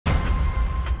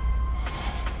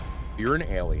You're an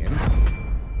alien.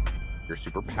 You're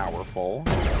super powerful.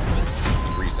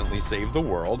 You recently saved the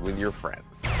world with your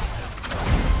friends.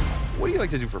 What do you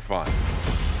like to do for fun?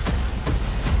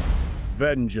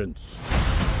 Vengeance.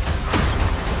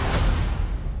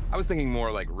 I was thinking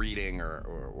more like reading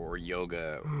or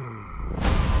yoga.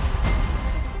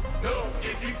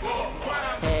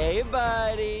 Hey,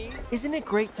 buddy. Isn't it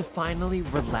great to finally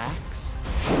relax?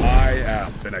 I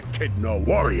am an echidna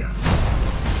warrior.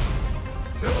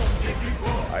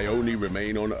 I only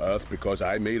remain on Earth because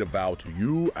I made a vow to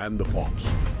you and the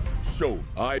Fox. So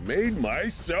I made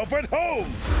myself at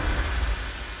home.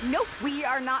 Nope, we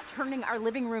are not turning our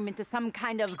living room into some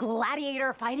kind of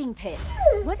gladiator fighting pit.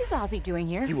 What is Ozzy doing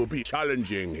here? He will be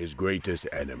challenging his greatest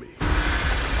enemy.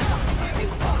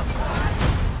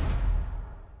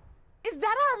 Is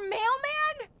that our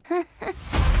mailman?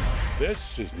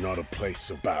 This is not a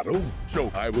place of battle,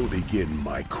 so I will begin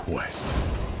my quest.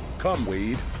 Come,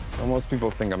 Wade. Well, most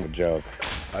people think I'm a joke.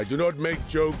 I do not make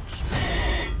jokes.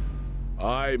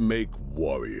 I make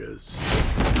warriors.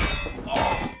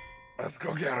 Let's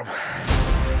go get him.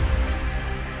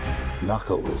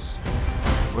 Knuckles.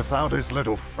 Without his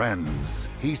little friends,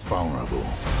 he's vulnerable.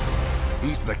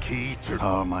 He's the key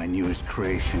to my newest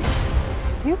creation.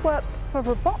 You worked for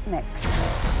Robotnik.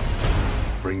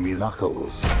 Bring me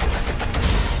Knuckles.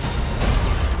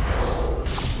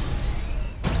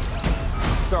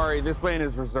 Sorry, this lane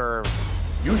is reserved.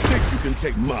 You think you can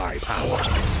take my power?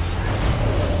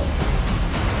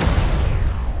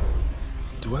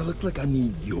 Do I look like I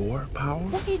need your power?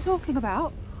 What are you talking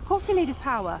about? Of course we need his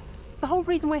power. It's the whole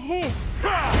reason we're here.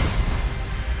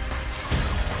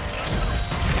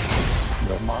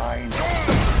 You're mine.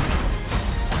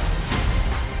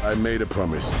 I made a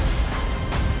promise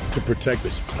to protect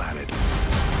this planet.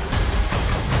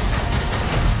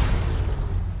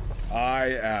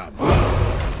 I am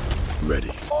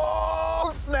ready.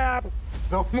 Oh, snap!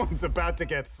 Someone's about to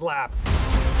get slapped.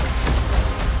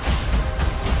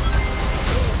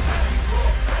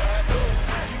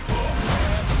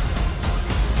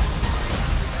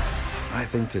 I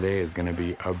think today is gonna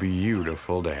be a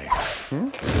beautiful day.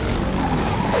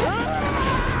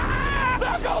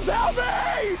 Knuckles, help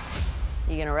me!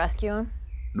 You gonna rescue him?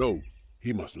 No,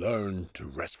 he must learn to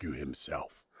rescue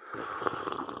himself.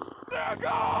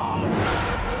 Knuckles!